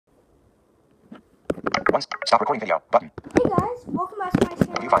Stop recording video. Button. Hey guys, welcome back to my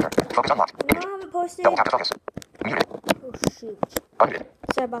channel. Viewfinder. Focus unlocked. I know I haven't posted. Double tap to focus. Muted. Oh shoot. Unmuted.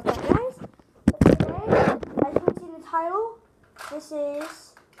 Sorry about that, guys. But today, as you can see in the title, this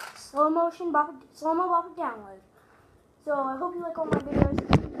is slow-mo buffer download. So I hope you like all my videos.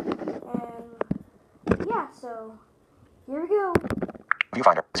 And yeah, so here we go.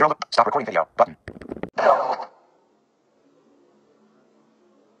 Viewfinder. Stop recording video. Button.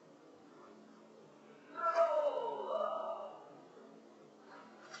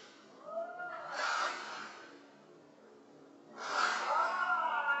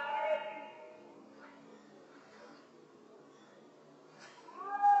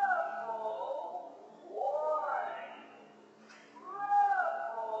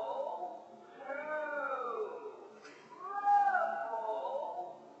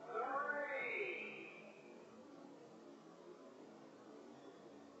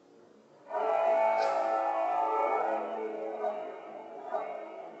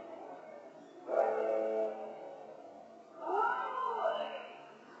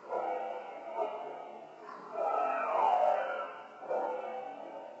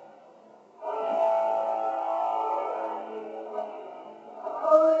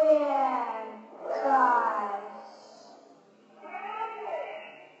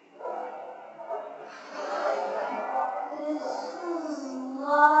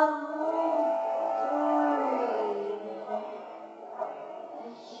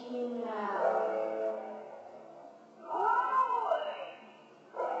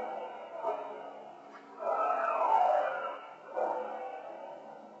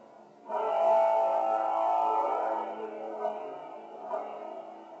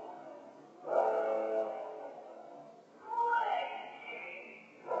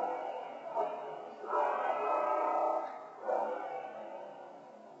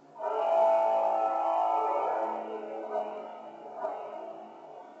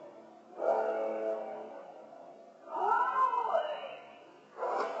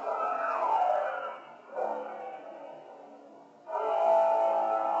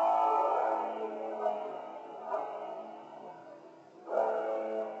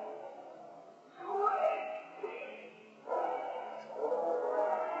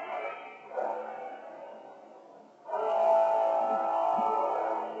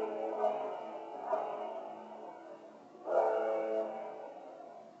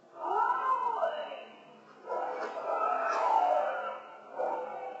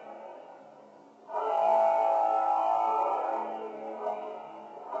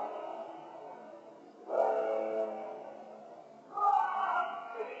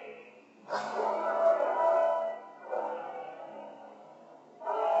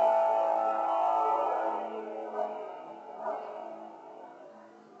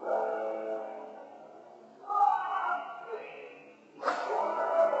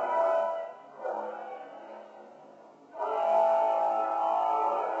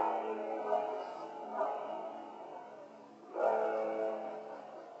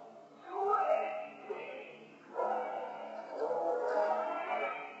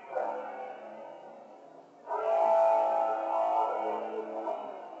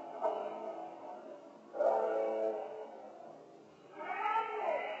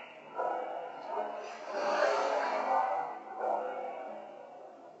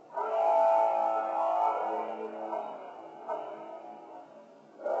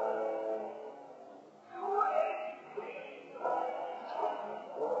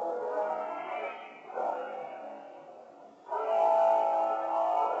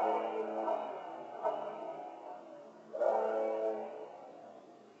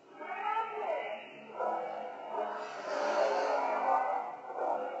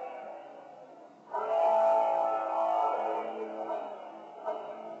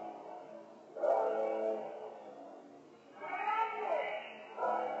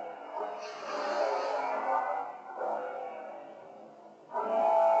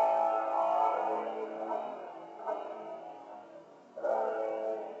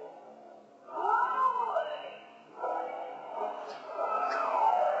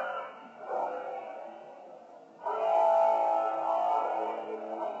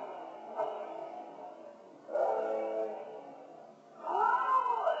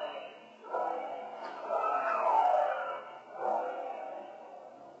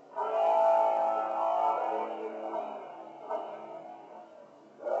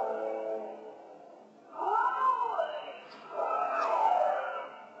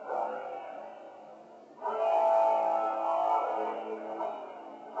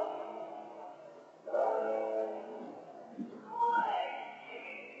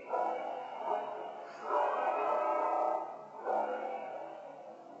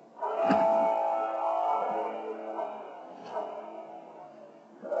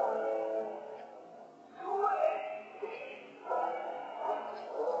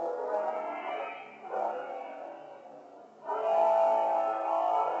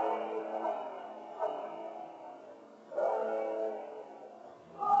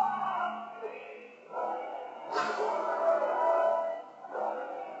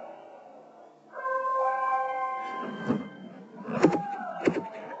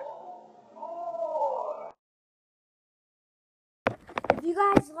 If you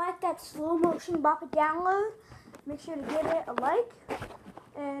guys like that slow motion Bop It download, make sure to give it a like.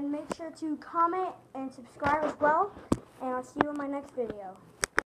 And make sure to comment and subscribe as well. And I'll see you in my next video.